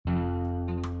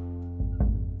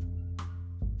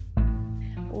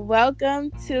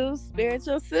Welcome to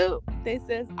Spiritual Soup. This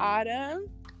is Autumn.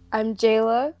 I'm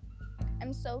Jayla.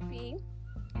 I'm Sophie.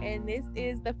 And this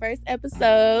is the first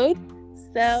episode.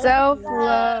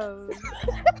 Self-love.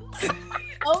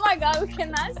 Oh my god, we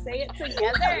cannot say it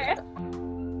together.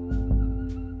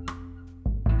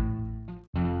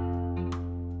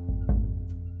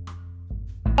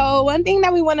 So one thing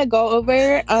that we want to go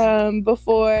over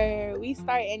before we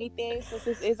start anything, since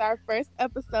this is our first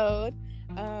episode,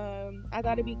 I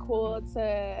thought it'd be cool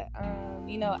to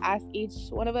ask each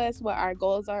one of us what our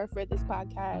goals are for this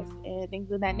podcast and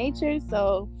things of that nature.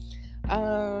 So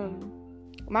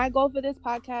my goal for this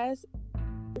podcast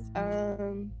is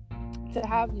to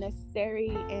have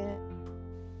necessary and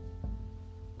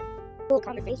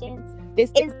conversations.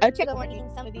 This is a trigger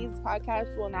warning. Some of these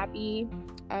podcasts will not be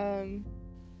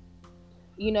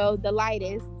the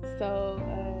lightest, so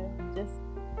just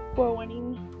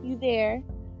forewarning you there.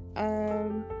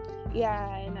 And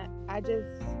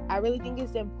I really think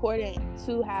it's important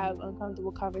to have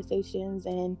uncomfortable conversations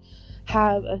and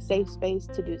have a safe space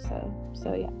to do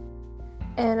so yeah.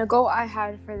 And a goal I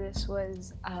had for this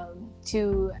was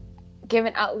to give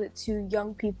an outlet to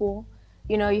young people.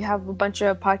 You have a bunch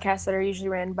of podcasts that are usually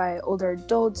ran by older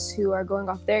adults who are going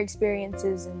off their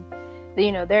experiences and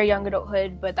their young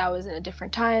adulthood, but that was in a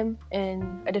different time,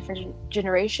 in a different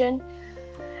generation.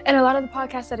 And a lot of the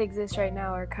podcasts that exist right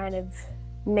now are kind of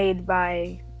made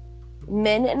by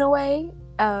men in a way,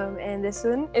 and this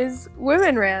one is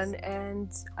women ran,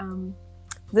 and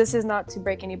this is not to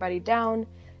break anybody down.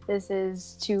 This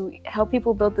is to help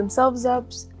people build themselves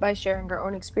up by sharing our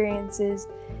own experiences,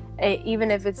 even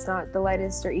if it's not the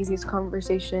lightest or easiest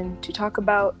conversation to talk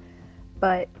about,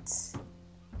 but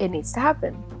it needs to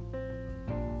happen.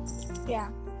 Yeah.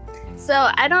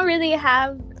 So I don't really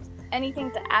have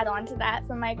anything to add on to that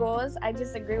for my goals. I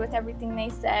just agree with everything they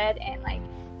said, and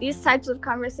these types of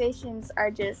conversations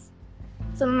are just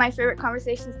some of my favorite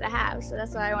conversations to have. So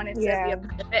that's why I wanted to be a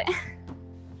part of it.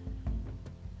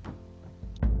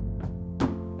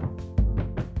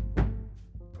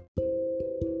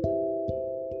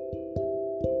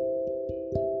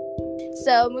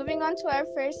 So moving on to our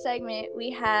first segment, we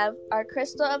have our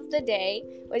crystal of the day,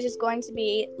 which is going to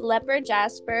be leopard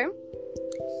jasper.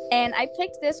 And I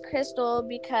picked this crystal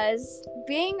because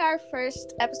being our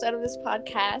first episode of this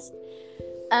podcast,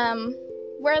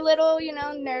 we're a little,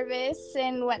 nervous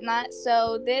and whatnot.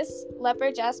 So this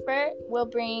leopard jasper will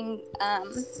bring a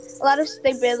lot of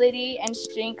stability and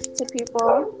strength to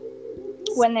people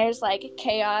when there's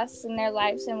chaos in their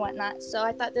lives and whatnot. So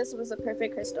I thought this was a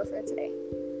perfect crystal for today.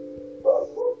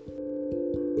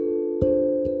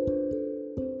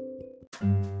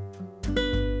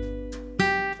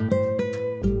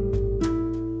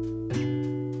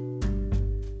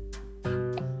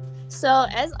 So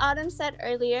as Autumn said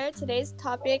earlier, today's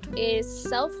topic is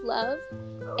self-love,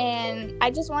 and I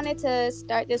just wanted to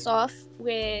start this off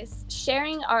with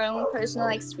sharing our own personal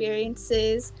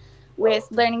experiences with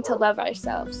learning to love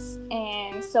ourselves.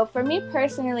 And so for me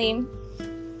personally,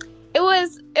 it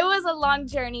was a long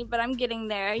journey, but I'm getting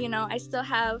there. I still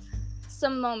have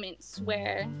some moments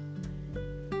where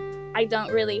I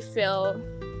don't really feel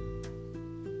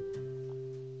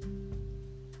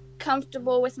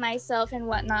comfortable with myself and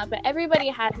whatnot, but everybody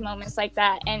has moments like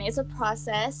that, and it's a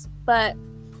process. But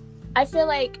I feel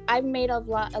like I've made a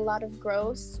lot of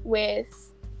growth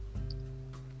with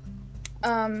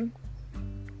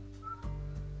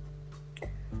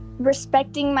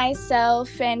respecting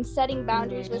myself and setting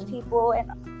boundaries with people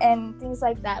and things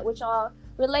like that, which all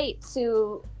relate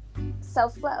to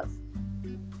self-love.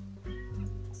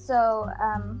 So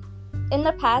in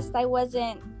the past, I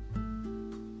wasn't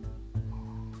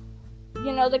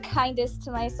the kindest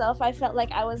to myself. I felt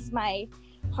like I was my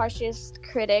harshest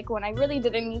critic when I really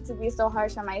didn't need to be so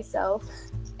harsh on myself.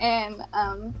 And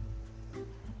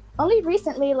only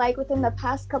recently, within the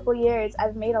past couple years,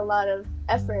 I've made a lot of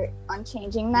effort on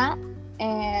changing that.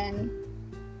 And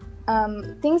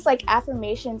things like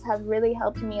affirmations have really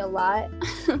helped me a lot.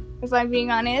 If I'm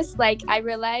being honest, I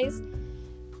realize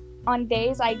on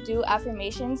days I do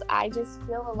affirmations, I just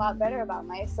feel a lot better about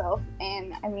myself.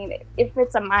 And I mean, if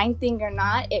it's a mind thing or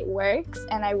not, it works,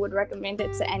 and I would recommend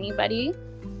it to anybody.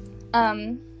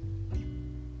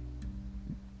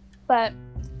 But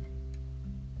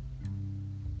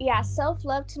yeah,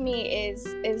 self-love to me is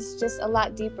just a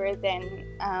lot deeper than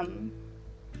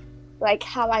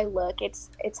how I look. It's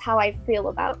how I feel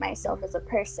about myself as a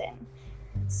person.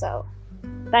 So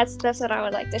that's what I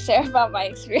would like to share about my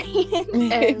experience.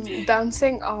 And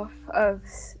bouncing off of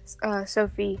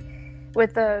Sophie,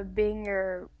 with being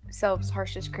yourself's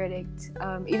harshest critic,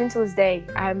 even to this day,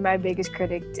 I'm my biggest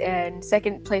critic, and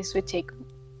second place would take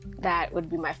that would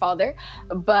be my father.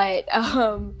 But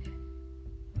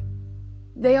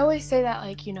they always say that,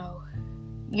 like, you know,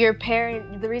 your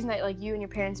parent, the reason that like you and your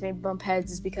parents may bump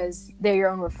heads is because they're your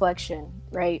own reflection,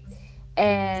 right?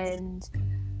 And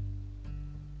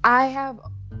I have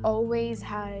always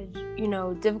had, you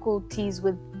know, difficulties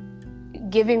with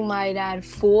giving my dad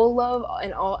full love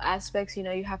in all aspects. You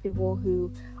know, you have people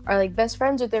who are like best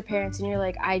friends with their parents and you're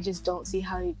like, I just don't see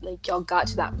how like y'all got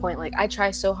to that point. Like, I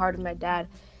try so hard with my dad,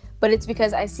 but it's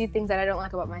because I see things that I don't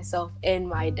like about myself in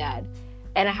my dad,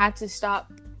 and I had to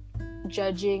stop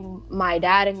judging my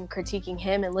dad and critiquing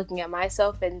him and looking at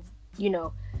myself and, you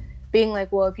know, being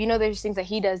like, well, if you know there's things that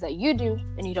he does that you do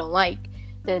and you don't like,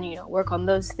 then, you know, work on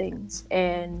those things.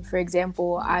 And for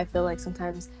example, I feel like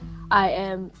sometimes I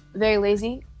am very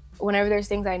lazy. Whenever there's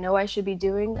things I know I should be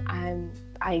doing,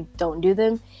 I don't do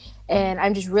them, and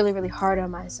I'm just really, really hard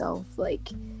on myself. Like,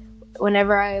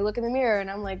 whenever I look in the mirror and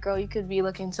I'm like, girl, you could be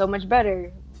looking so much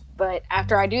better, but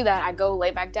after I do that, I go lay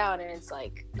back down and it's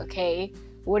like, okay,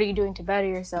 what are you doing to better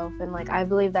yourself? And like, I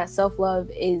believe that self-love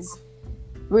is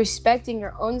respecting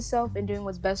your own self and doing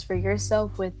what's best for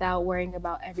yourself without worrying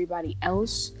about everybody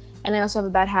else. And I also have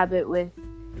a bad habit with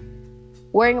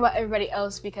worrying about everybody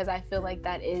else, because I feel like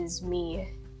that is me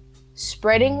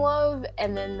spreading love,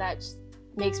 and then that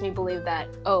makes me believe that,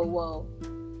 oh, well,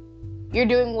 you're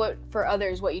doing what for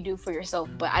others what you do for yourself,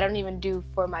 but I don't even do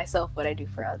for myself what I do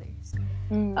for others.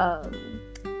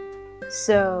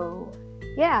 So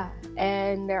yeah,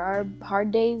 and there are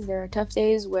hard days, there are tough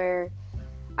days where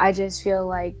I just feel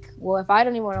like, well, if I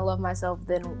don't even want to love myself,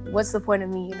 then what's the point of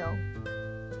me, you know,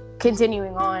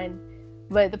 continuing on?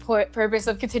 But the purpose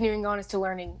of continuing on is to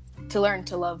learn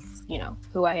to love, you know,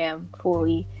 who I am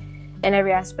fully in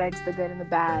every aspect, the good and the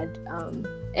bad,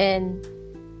 and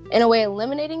in a way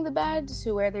eliminating the bad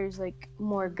to where there's like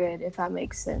more good, if that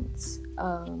makes sense.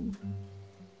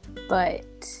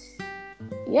 But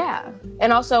yeah,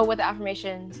 and also with the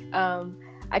affirmations,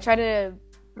 I try to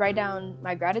write down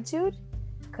my gratitude,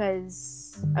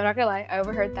 because I'm not gonna lie, I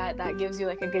overheard that gives you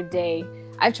like a good day.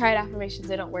 I've tried affirmations,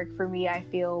 they don't work for me, I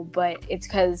feel, but it's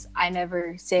because I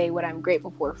never say what I'm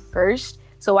grateful for first.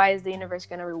 So why is the universe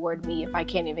gonna reward me if I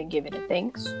can't even give it a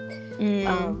thanks?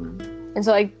 And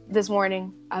so like this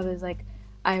morning, I was like,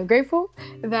 I am grateful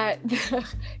that,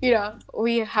 you know,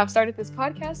 we have started this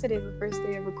podcast. It is the first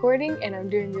day of recording, and I'm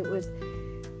doing it with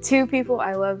 2 people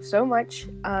I love so much.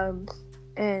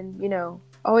 And, you know,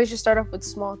 always just start off with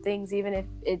small things, even if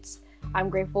it's, I'm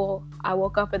grateful I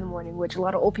woke up in the morning, which a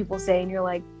lot of old people say, and you're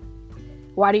like,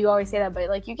 why do you always say that? But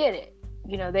like, you get it.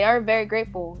 You know, they are very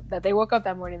grateful that they woke up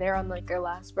that morning. They're on like their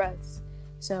last breaths.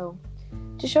 So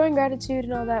just showing gratitude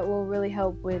and all that will really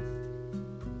help with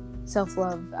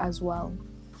self-love as well.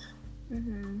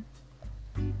 Can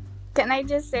I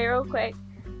just say real quick,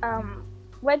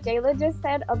 what Jayla just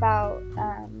said about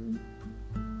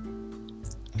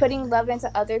putting love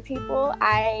into other people,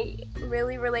 I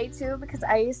really relate to, because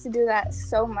I used to do that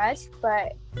so much,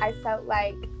 but I felt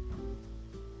like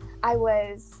I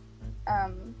was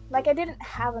like I didn't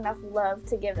have enough love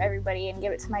to give everybody and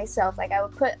give it to myself. Like, I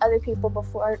would put other people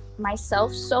before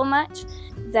myself so much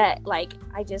that like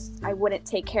I wouldn't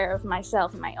take care of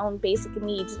myself and my own basic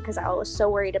needs, because I was so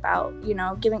worried about, you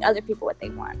know, giving other people what they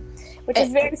want, which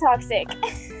is very toxic.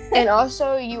 And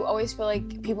also, you always feel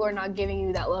like people are not giving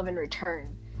you that love in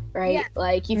return, right? Yeah.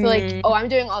 Like, you feel like, oh, I'm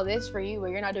doing all this for you, but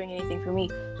you're not doing anything for me.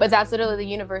 But that's literally the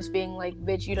universe being like,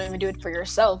 bitch, you don't even do it for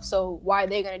yourself, so why are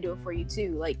they gonna do it for you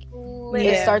too? Like,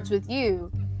 it starts with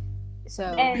you. So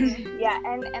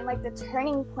and like the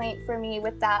turning point for me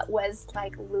with that was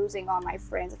like losing all my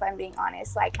friends, if I'm being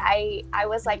honest. Like, I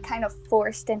was like kind of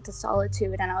forced into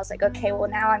solitude, and I was like, okay, well,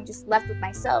 now I'm just left with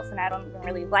myself, and I don't even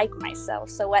really like myself,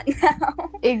 so what now?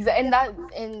 Exactly.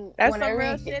 And that's some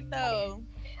real shit though.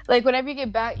 Like, whenever you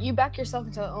back yourself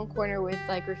into your own corner with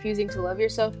like refusing to love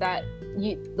yourself, that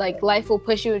you like life will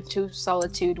push you into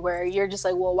solitude where you're just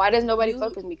like, well, why does nobody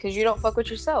fuck with me? Because you don't fuck with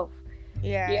yourself.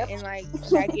 And like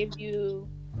that gives you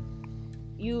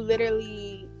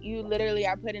literally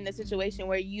are put in a situation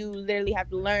where you literally have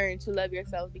to learn to love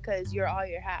yourself, because you're all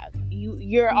you have.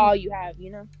 You're all you have,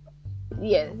 you know?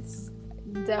 Yes,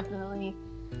 definitely.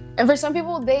 And for some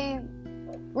people, they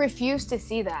refuse to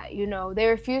see that, you know, they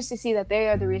refuse to see that they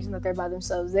are the reason that they're by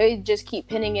themselves. They just keep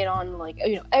pinning it on like,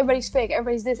 you know, everybody's fake,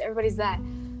 everybody's this, everybody's that.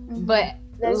 But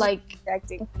that's like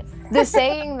the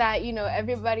saying that, you know,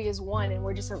 everybody is one and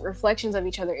we're just reflections of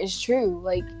each other is true.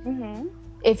 Like,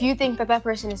 if you think that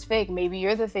person is fake, maybe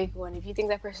you're the fake one. If you think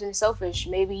that person is selfish,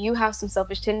 maybe you have some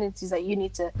selfish tendencies that you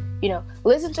need to, you know,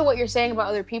 listen to what you're saying about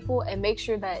other people and make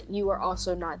sure that you are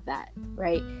also not that,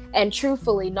 right? And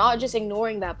truthfully, not just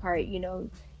ignoring that part, you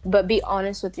know, but be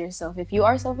honest with yourself. If you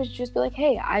are selfish, just be like,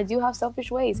 hey, I do have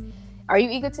selfish ways. Are you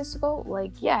egotistical?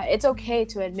 Like, yeah, it's okay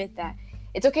to admit that.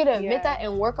 It's okay to admit that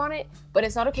and work on it, but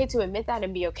it's not okay to admit that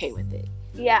and be okay with it.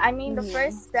 Yeah, I mean, the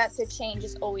first step to change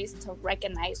is always to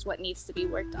recognize what needs to be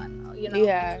worked on, you know?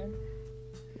 Yeah.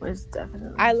 It's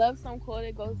definitely. I love some quote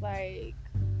that goes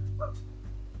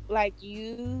like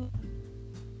you...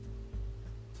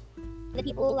 The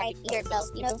people like yourself,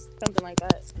 you know? Something like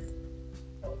that.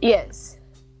 Yes.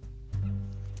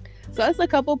 So it's a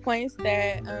couple points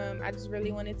that I just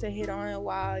really wanted to hit on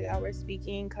while y'all were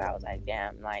speaking, because I was like,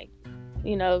 damn, like,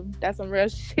 you know, that's some real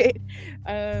shit.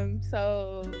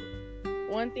 So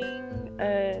one thing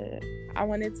I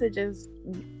wanted to just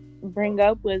bring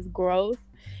up was growth.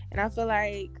 And I feel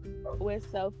like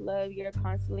with self-love, you're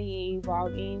constantly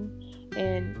evolving,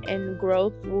 and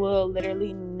growth will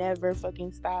literally never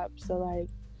fucking stop. So, like,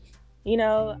 you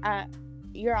know,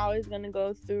 you're always going to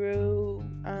go through,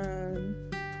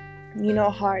 you know,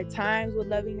 hard times with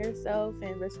loving yourself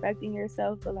and respecting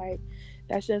yourself. But, like,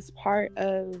 that's just part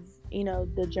of, you know,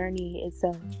 the journey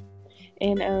itself.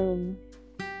 And,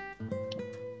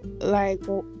 like,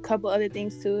 a couple other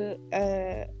things too.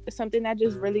 Something that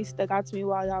just really stuck out to me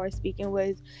while y'all were speaking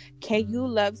was, can you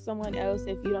love someone else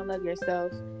if you don't love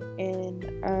yourself?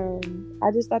 And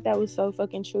I just thought that was so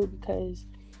fucking true, because,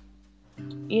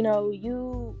 you know,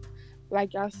 you,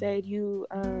 like y'all said, you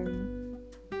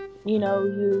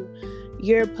know,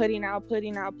 you're putting out,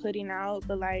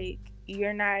 but, like,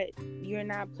 you're not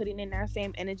putting in that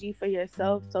same energy for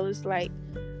yourself. So it's like,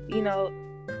 you know,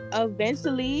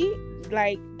 eventually,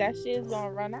 like, that shit's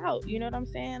gonna run out. You know what I'm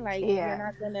saying? Like, you're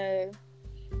not gonna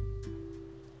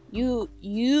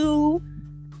you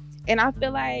and I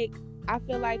feel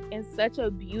like in such a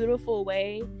beautiful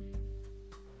way,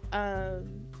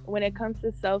 when it comes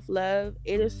to self-love,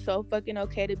 it is so fucking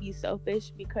okay to be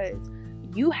selfish, because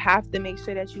you have to make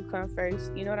sure that you come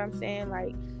first. You know what I'm saying?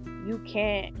 Like,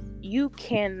 you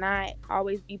cannot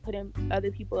always be putting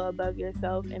other people above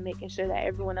yourself and making sure that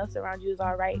everyone else around you is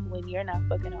all right when you're not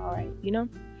fucking all right, you know?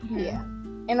 Yeah.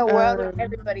 In a world where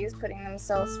everybody is putting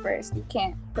themselves first, you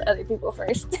can't put other people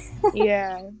first.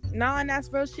 Yeah. No, and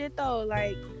that's real shit though.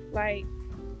 Like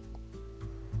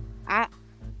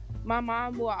my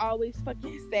mom will always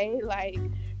fucking say, like,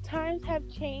 times have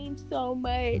changed so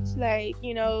much. Like,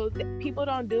 you know, people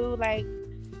don't do, like,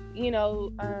 you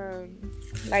know,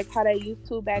 like how they used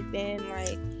to back then,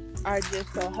 like, are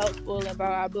just so helpful and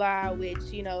blah blah blah, which,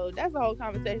 you know, that's a whole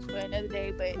conversation for another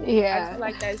day. But I just feel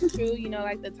like that's true. You know,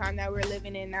 like the time that we're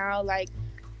living in now, like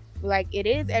it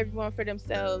is everyone for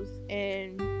themselves,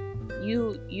 and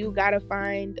you gotta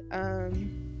find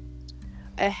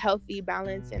a healthy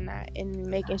balance in that, and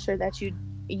making sure that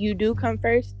you do come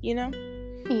first, you know.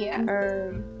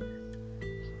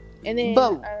 And then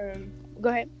go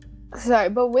ahead. Sorry,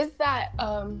 but with that,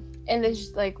 in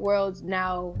this, like, world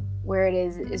now where it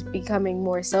is becoming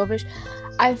more selfish,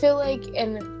 I feel like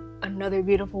in another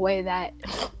beautiful way that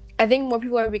I think more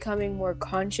people are becoming more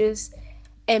conscious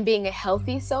and being a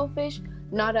healthy selfish,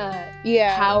 not a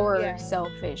power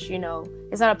selfish, you know.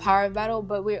 It's not a power battle,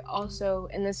 but we're also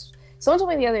in this. Someone told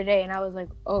me the other day, and I was like,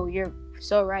 oh, you're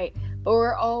so right. But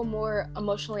we're all more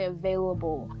emotionally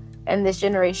available in this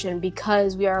generation,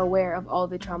 because we are aware of all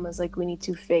the traumas, like, we need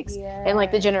to fix, and,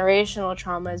 like, the generational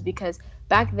traumas, because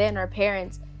back then our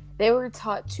parents, they were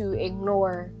taught to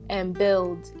ignore and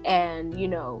build and, you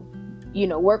know,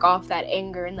 work off that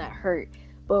anger and that hurt.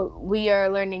 But we are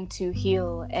learning to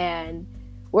heal and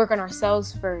work on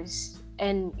ourselves first,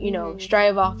 and, you know,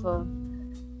 strive off of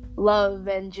love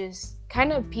and just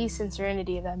kind of peace and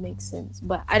serenity, if that makes sense.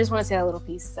 But I just want to say a little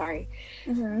piece. Sorry.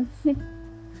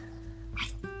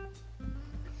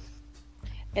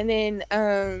 And then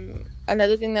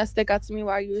another thing that stuck out to me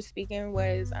while you were speaking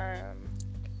was,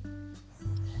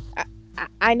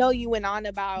 I know you went on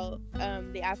about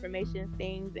the affirmations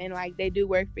things, and, like, they do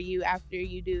work for you after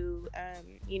you do,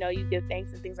 you know, you give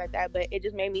thanks and things like that. But it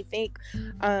just made me think,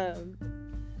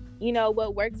 you know,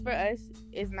 what works for us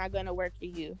is not going to work for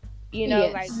you. You know,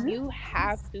 like, you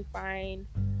have to find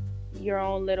your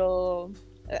own little...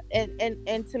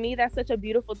 And to me, that's such a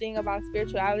beautiful thing about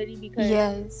spirituality,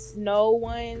 because no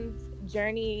one's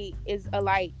journey is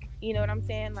alike. You know what I'm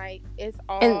saying? Like, it's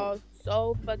all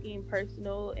so fucking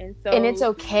personal and so, and it's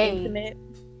okay. Intimate.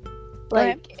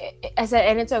 Like I said,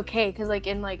 and it's okay, because, like,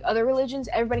 in, like, other religions,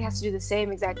 everybody has to do the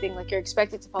same exact thing. Like, you're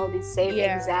expected to follow these same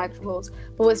exact rules.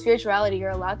 But with spirituality,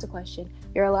 you're allowed to question.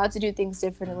 You're allowed to do things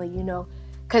differently, you know,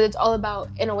 because it's all about,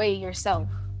 in a way, yourself.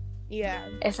 Yeah.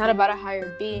 It's not about a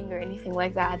higher being or anything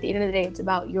like that. At the end of the day, it's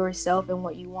about yourself and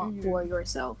what you want for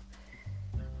yourself.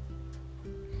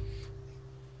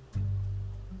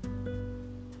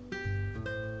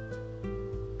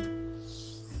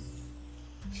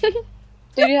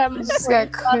 Did you have Just more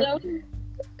got to quick. follow?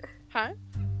 Huh?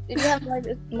 Did you have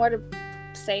more to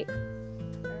say?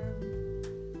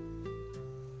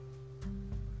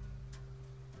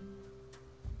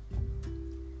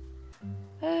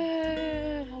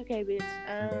 Okay, bitch.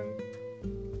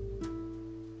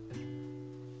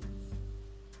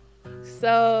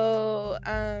 So,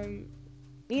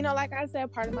 you know, like I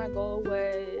said, part of my goal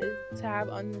was to have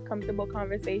uncomfortable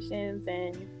conversations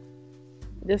and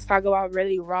just talk about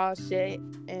really raw shit,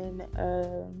 and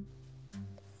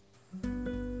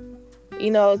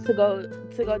you know, to go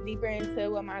deeper into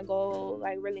what my goal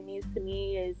like really means to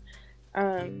me is,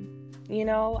 you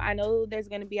know, I know there's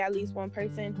gonna be at least one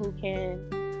person who can,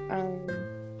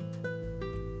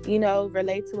 you know,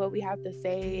 relate to what we have to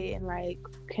say and like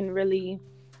can really,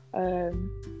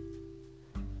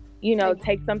 you know,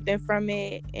 take something from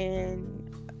it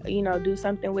and, you know, do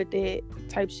something with it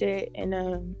type shit.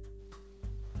 And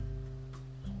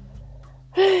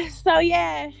so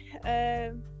yeah,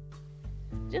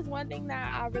 just one thing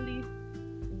that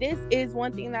this is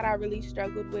one thing that I really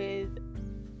struggled with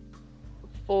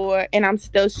and I'm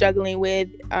still struggling with,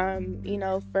 you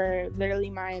know, for literally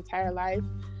my entire life,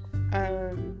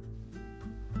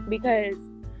 because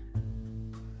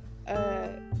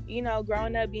you know,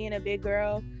 growing up being a big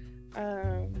girl,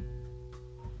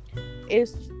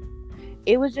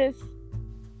 it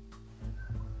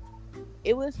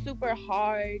was super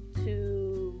hard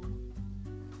to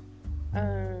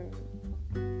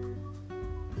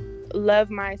love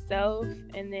myself,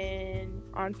 and then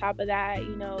on top of that,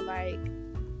 you know, like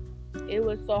it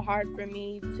was so hard for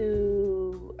me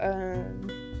to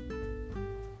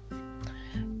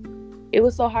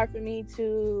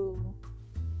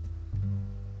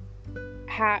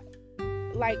have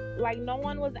like no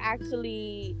one was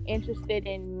actually interested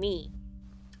in me,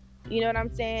 you know what I'm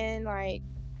saying? Like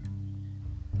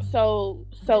so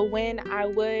when I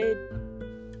would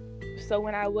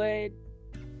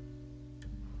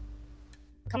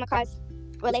come across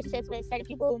relationships with certain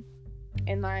people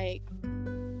and like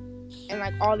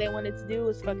all they wanted to do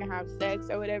was fucking have sex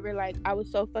or whatever, like I was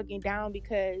so fucking down,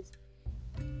 because,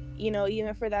 you know,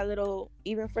 even for that little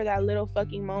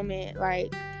fucking moment,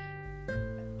 like,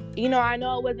 you know, I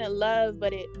know it wasn't love,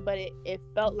 but it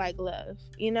felt like love,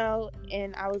 you know?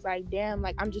 And I was like, damn,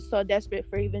 like I'm just so desperate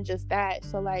for even just that.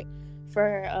 So like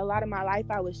for a lot of my life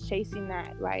I was chasing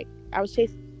that. Like I was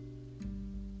chasing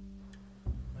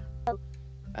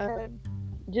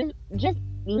just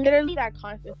literally that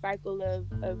constant cycle of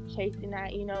chasing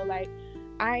that, you know, like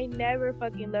I never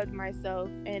fucking loved myself,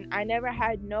 and I never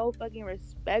had no fucking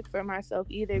respect for myself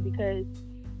either, because,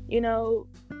 you know,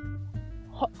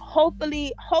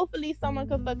 hopefully someone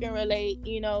could fucking relate,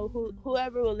 you know,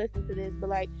 whoever will listen to this, but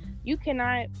like you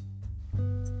cannot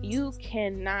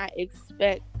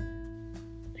expect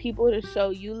people to show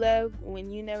you love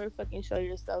when you never fucking show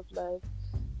yourself love.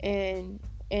 And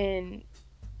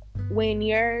when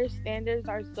your standards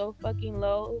are so fucking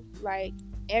low, like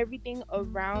everything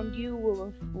around you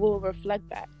will reflect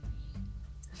that.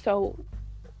 So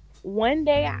one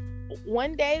day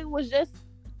was just,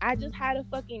 I just had a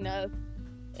fucking enough,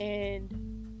 and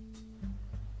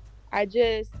I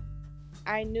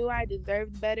knew I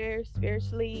deserved better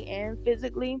spiritually and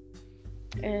physically,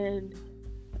 and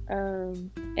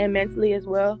mentally as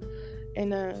well.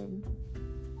 And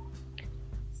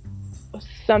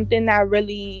something that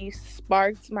really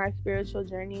sparked my spiritual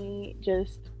journey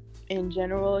just in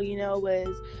general, you know,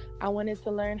 was I wanted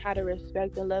to learn how to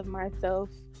respect and love myself,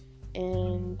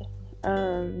 and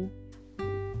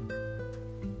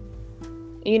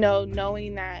you know,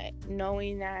 knowing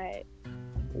that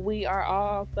we are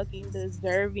all fucking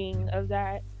deserving of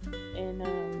that.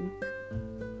 And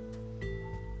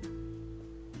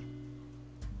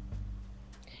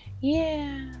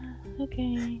yeah,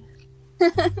 okay.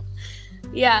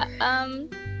 Yeah,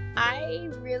 I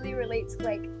really relate to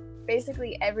like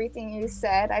basically everything you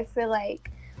said. I feel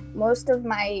like most of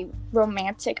my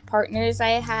romantic partners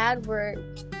I had were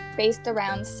based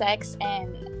around sex,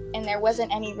 and there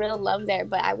wasn't any real love there,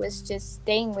 but I was just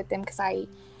staying with them because I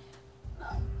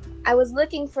was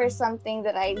looking for something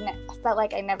that I felt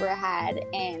like I never had,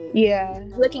 and Yeah,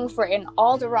 looking for in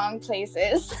all the wrong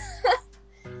places.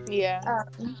 yeah.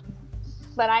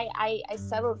 But I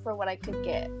settled for what I could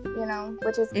get, you know,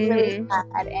 which is really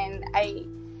sad. And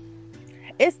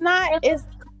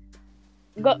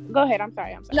go ahead. I'm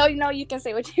sorry. No, you can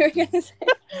say what you were gonna say.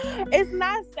 It's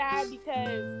not sad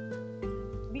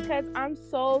because I'm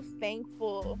so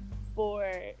thankful for,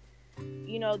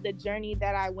 you know, the journey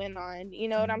that I went on. You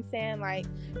know what I'm saying? Like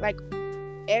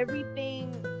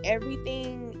everything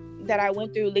that I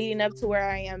went through leading up to where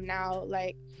I am now,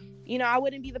 like, you know, I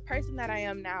wouldn't be the person that I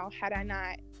am now had I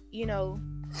not, you know,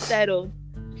 settled.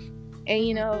 And,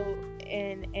 you know,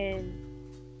 and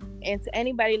to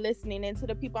anybody listening and to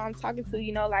the people I'm talking to,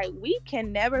 you know, like, we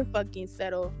can never fucking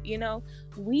settle. You know,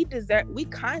 we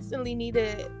constantly need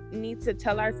to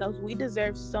tell ourselves we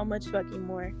deserve so much fucking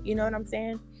more. You know what I'm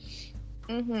saying?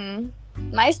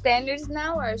 My standards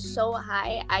now are so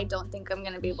high, I don't think I'm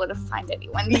gonna be able to find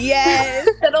anyone yes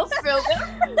that'll fill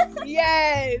them.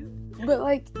 yes. But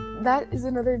like, that is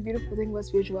another beautiful thing about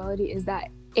spirituality, is that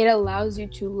it allows you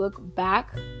to look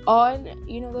back on,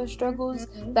 you know, those struggles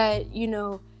that, you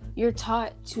know, you're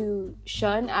taught to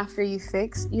shun after you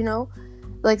fix, you know.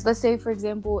 Like, let's say, for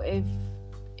example, if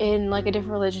in like a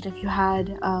different religion, if you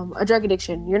had a drug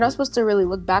addiction, you're not supposed to really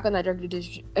look back on that drug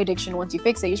addiction once you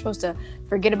fix it. You're supposed to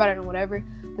forget about it and whatever.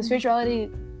 The spirituality,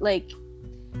 like,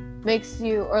 makes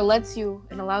you, or lets you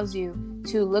and allows you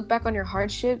to look back on your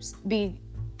hardships, be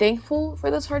thankful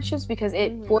for those hardships, because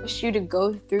it forced you to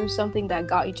go through something that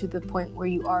got you to the point where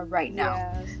you are right now,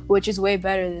 which is way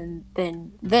better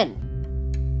than then.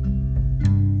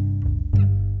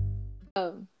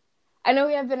 I know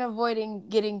we have been avoiding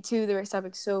getting to the next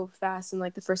topic so fast in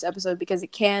like the first episode, because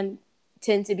it can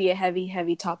tend to be a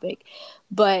heavy topic,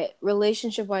 but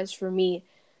relationship wise for me,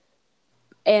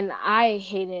 and I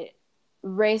hate it,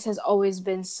 race has always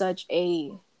been such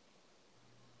a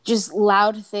just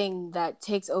loud thing that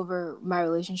takes over my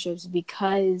relationships,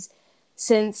 because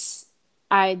since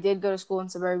I did go to school in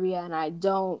suburbia and I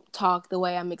don't talk the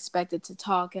way I'm expected to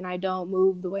talk and I don't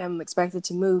move the way I'm expected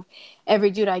to move,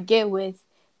 every dude I get with,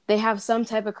 they have some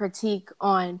type of critique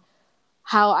on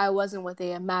how I wasn't what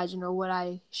they imagined or what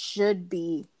I should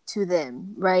be to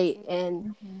them, right?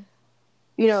 And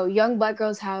you know, young Black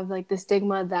girls have like the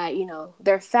stigma that, you know,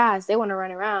 they're fast, they want to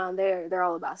run around, they're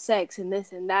all about sex and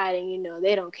this and that, and, you know,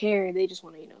 they don't care, they just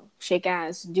want to, you know, shake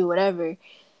ass, do whatever,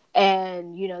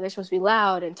 and, you know, they're supposed to be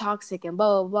loud and toxic and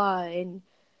blah blah blah, and,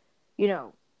 you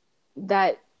know,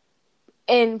 that,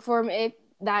 and for it,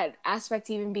 that aspect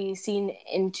to even be seen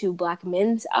into Black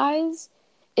men's eyes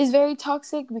is very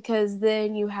toxic, because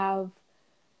then you have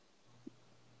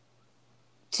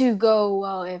to go,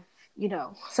 well, if, you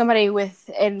know, somebody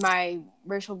in my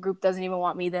racial group doesn't even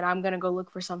want me, then I'm going to go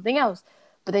look for something else.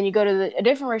 But then you go to a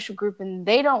different racial group and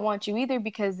they don't want you either,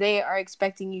 because they are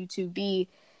expecting you to be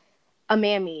a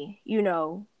mammy, you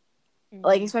know.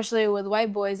 Like, especially with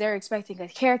white boys, they're expecting a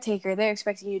caretaker. They're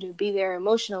expecting you to be there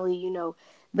emotionally, you know,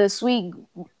 the sweet,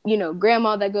 you know,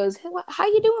 grandma that goes, hey, how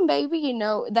you doing, baby? You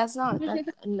know, that's not,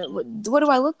 no, what do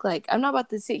I look like? I'm not about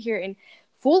to sit here and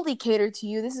fully cater to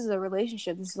you. This is a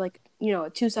relationship. This is like, you know, a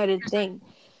two-sided thing.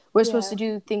 We're supposed to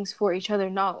do things for each other,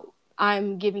 not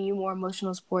I'm giving you more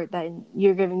emotional support than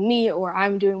you're giving me, or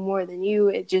I'm doing more than you.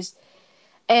 It just,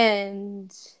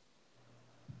 and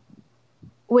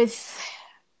with,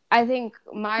 I think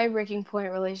my breaking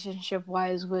point relationship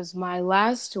wise was my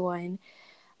last one.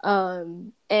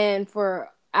 And for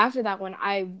after that one,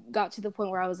 I got to the point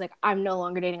where I was like, I'm no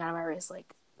longer dating out of my wrist.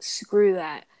 Like, screw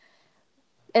that.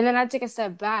 And then I took a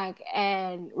step back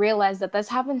and realized that that's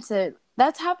happened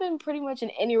pretty much in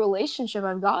any relationship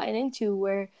I've gotten into,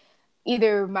 where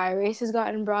either my race has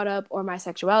gotten brought up or my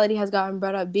sexuality has gotten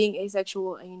brought up, being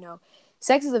asexual. And, you know,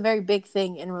 sex is a very big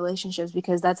thing in relationships,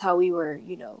 because that's how we were,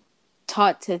 you know,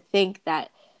 taught to think that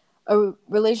a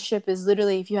relationship is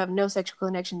literally, if you have no sexual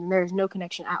connection, then there's no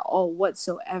connection at all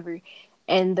whatsoever,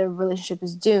 and the relationship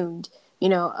is doomed. You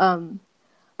know,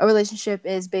 a relationship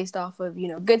is based off of, you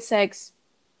know, good sex,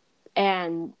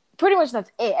 and pretty much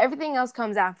that's it. Everything else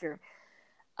comes after.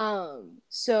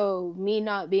 So me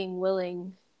not being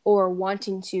willing or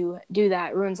wanting to do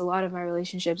that ruins a lot of my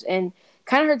relationships, and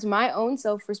kind of hurts my own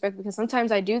self-respect, because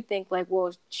sometimes I do think like,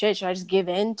 well, shit, should I just give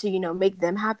in to, you know, make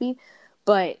them happy?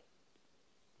 But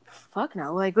fuck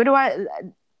no. Like,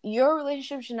 your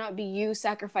relationship should not be you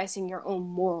sacrificing your own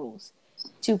morals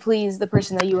to please the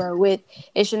person that you are with.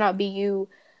 It should not be you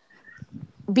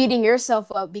beating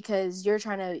yourself up because you're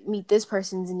trying to meet this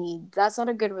person's need. That's not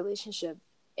a good relationship.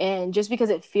 And just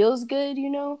because it feels good, you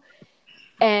know,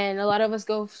 and a lot of us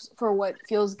go for what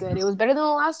feels good. It was better than the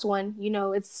last one. You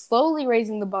know, it's slowly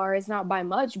raising the bar. It's not by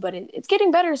much, but it's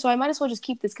getting better. So I might as well just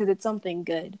keep this because it's something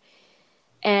good.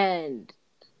 And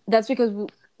that's because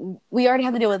we already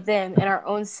have to deal with them and our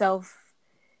own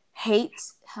self-hate,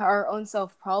 our own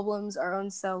self-problems, our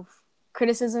own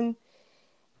self-criticism.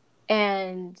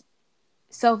 And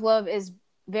self-love is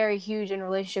very huge in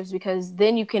relationships, because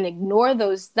then you can not ignore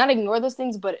those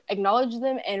things, but acknowledge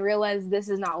them and realize this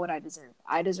is not what I deserve.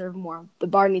 I deserve more. The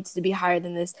bar needs to be higher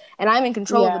than this. And I'm in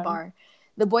control of the bar.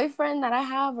 The boyfriend that I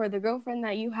have, or the girlfriend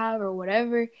that you have, or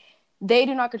whatever, They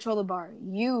do not control the bar.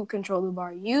 You control the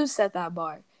bar. You set that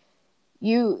bar.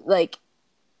 You, like,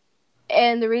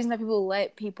 and the reason that people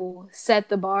let people set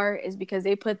the bar is because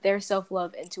they put their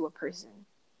self-love into a person,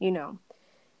 you know?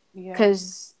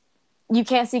 Because you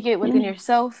can't seek it within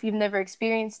yourself. You've never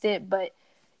experienced it, but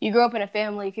you grow up in a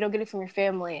family. If you don't get it from your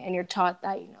family and you're taught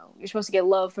that, you know, you're supposed to get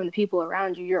love from the people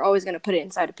around you, you're always going to put it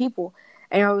inside of people.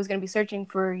 And you're always going to be searching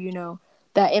for, you know,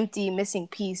 that empty, missing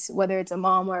piece, whether it's a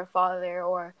mom or a father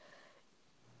or,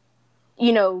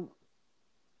 you know,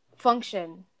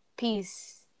 function,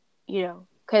 peace, you know.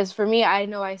 Because for me, I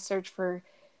know I search for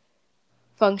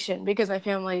function because my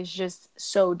family is just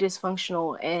so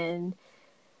dysfunctional. And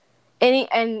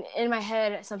in my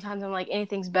head, sometimes I'm like,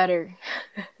 anything's better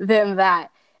than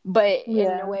that. But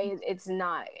in a way, it's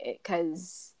not,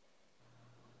 because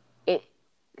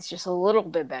it's just a little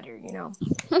bit better, you know.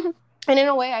 And in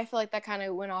a way, I feel like that kind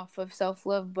of went off of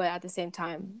self-love, but at the same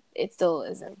time, it still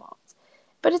is involved.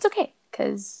 But it's okay,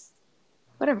 because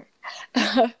whatever.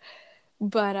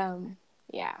 But,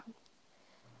 yeah.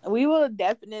 We will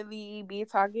definitely be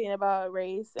talking about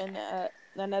race in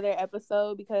another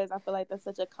episode, because I feel like that's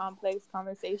such a complex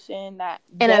conversation that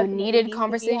and a needed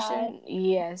conversation.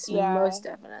 Yes, most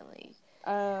definitely.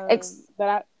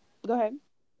 But go ahead.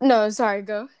 No, sorry,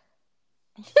 go.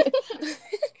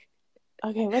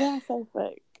 Okay, what did I say?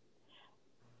 Fuck.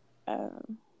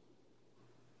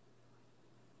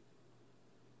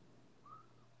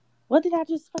 What did I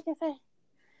just fucking say?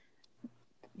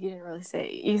 You didn't really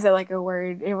say. You said like a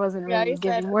word. It wasn't really a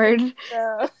given word.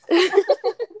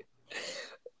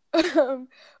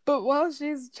 But while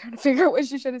she's trying to figure out what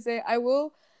she's trying to say, I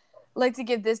will like to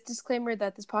give this disclaimer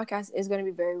that this podcast is going to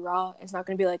be very raw. It's not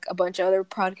going to be like a bunch of other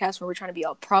podcasts where we're trying to be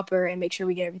all proper and make sure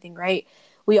we get everything right.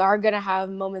 We are going to have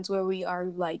moments where we are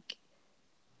like,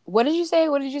 what did you say?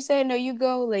 What did you say? No, you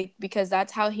go. Like, because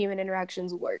that's how human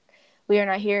interactions work. We are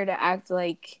not here to act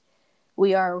like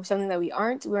we are something that we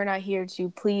aren't. We're not here to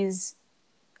please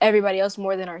everybody else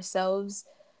more than ourselves.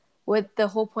 What the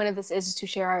whole point of this is to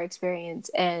share our experience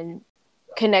and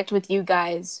connect with you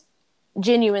guys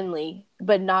genuinely,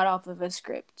 but not off of a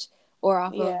script or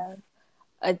off of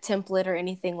a template or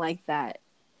anything like that.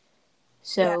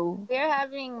 So we're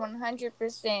having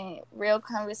 100% real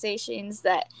conversations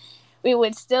that we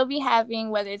would still be having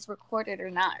whether it's recorded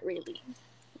or not, really.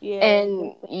 Yeah.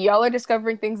 And y'all are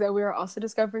discovering things that we are also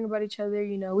discovering about each other.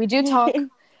 You know, we do talk,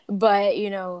 but, you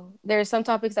know, there's some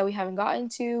topics that we haven't gotten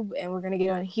to, and we're going to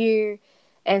get on here.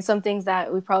 And some things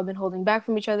that we've probably been holding back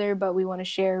from each other, but we want to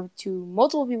share to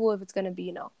multiple people if it's going to be,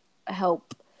 you know, a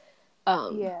help.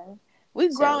 We're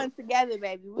growing together,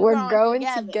 baby. We're growing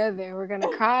together. We're going to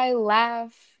cry,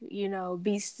 laugh, you know,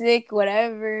 be sick,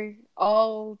 whatever,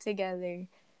 all together.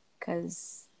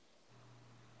 Because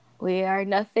we are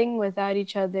nothing without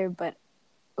each other, but...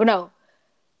 Oh, no.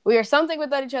 We are something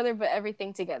without each other, but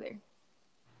everything together.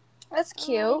 That's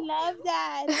cute. Oh, I love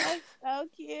that. That's so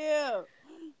cute.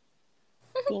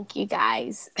 Thank you,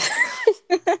 guys.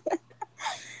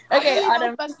 Okay, I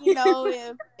don't fucking know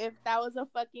if that was a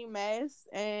fucking mess,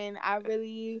 and I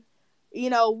really, you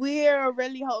know, we're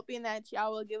really hoping that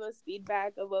y'all will give us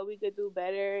feedback of what we could do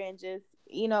better, and just,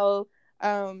 you know,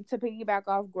 to piggyback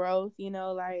off growth, you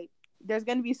know, like, there's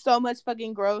gonna be so much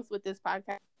fucking growth with this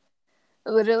podcast.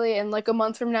 Literally, in like a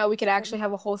month from now, we could actually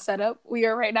have a whole setup. We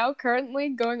are right now currently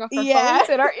going off our phones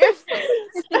and our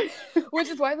earphones, which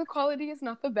is why the quality is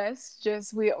not the best.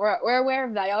 Just we're aware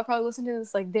of that. Y'all probably listen to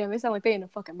this like, damn, they sound like they in a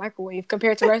fucking microwave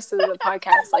compared to the rest of the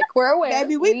podcast. Like, we're aware.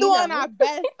 Baby, we doing our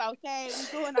best, okay?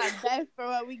 We doing our best for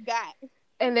what we got.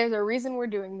 And there's a reason we're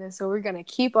doing this, so we're gonna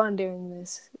keep on doing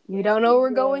this. We don't know where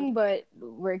we're going, but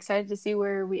we're excited to see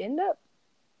where we end up.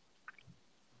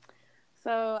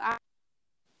 So at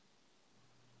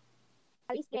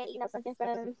least get, you know, something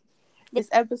from this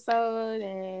episode,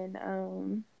 and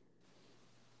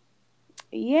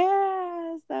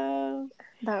so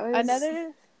that was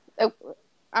another. Oh.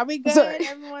 Are we good? Sorry.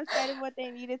 Everyone said what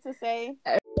they needed to say.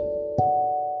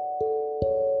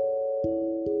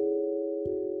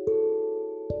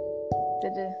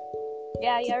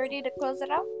 Yeah, you ready to close it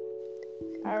out?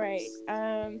 All right.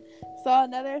 So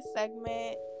another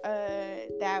segment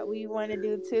that we want to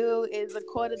do too is the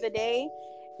quote of the day.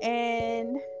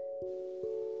 And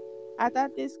I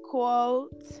thought this quote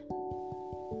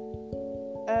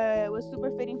was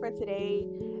super fitting for today,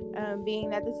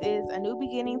 being that this is a new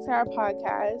beginning to our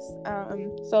podcast.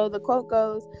 So the quote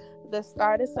goes, "The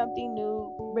start of something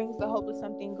new brings the hope of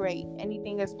something great.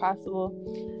 Anything is possible."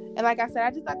 And like I said,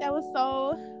 I just thought that was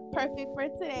so perfect for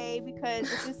today, because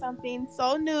this is something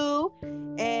so new,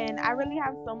 and I really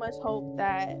have so much hope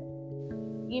that,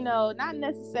 you know, not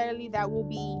necessarily that we'll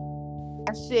be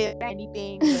shit or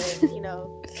anything, but you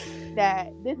know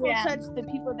that this will Yeah. touch the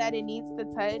people that it needs to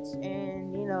touch,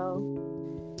 and you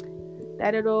know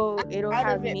that it'll Proud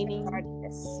have of it meaning.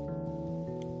 regardless.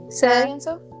 Say that again,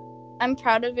 so? I'm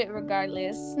proud of it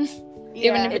regardless.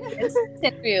 Yeah. Even if it's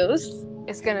 10 views.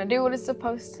 It's gonna do what it's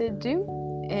supposed to do.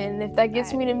 And if that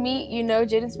gets me to meet, you know,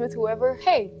 Jaden Smith, whoever,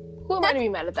 hey, who am I to be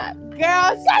mad at that? Girl,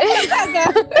 shut the fuck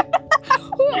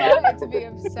up. Who am I to be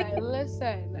upset?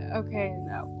 Listen, okay,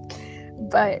 no.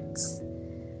 But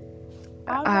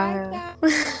All right,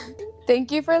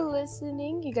 thank you for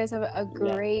listening. You guys have a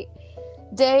great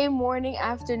day, morning,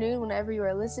 afternoon, whenever you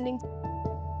are listening.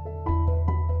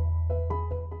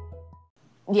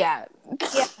 Yeah.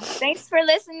 Yeah. Thanks for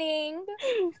listening.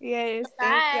 Yes,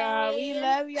 thank y'all. We Bye.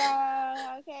 love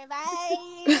y'all. Okay,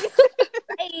 bye.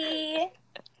 Bye.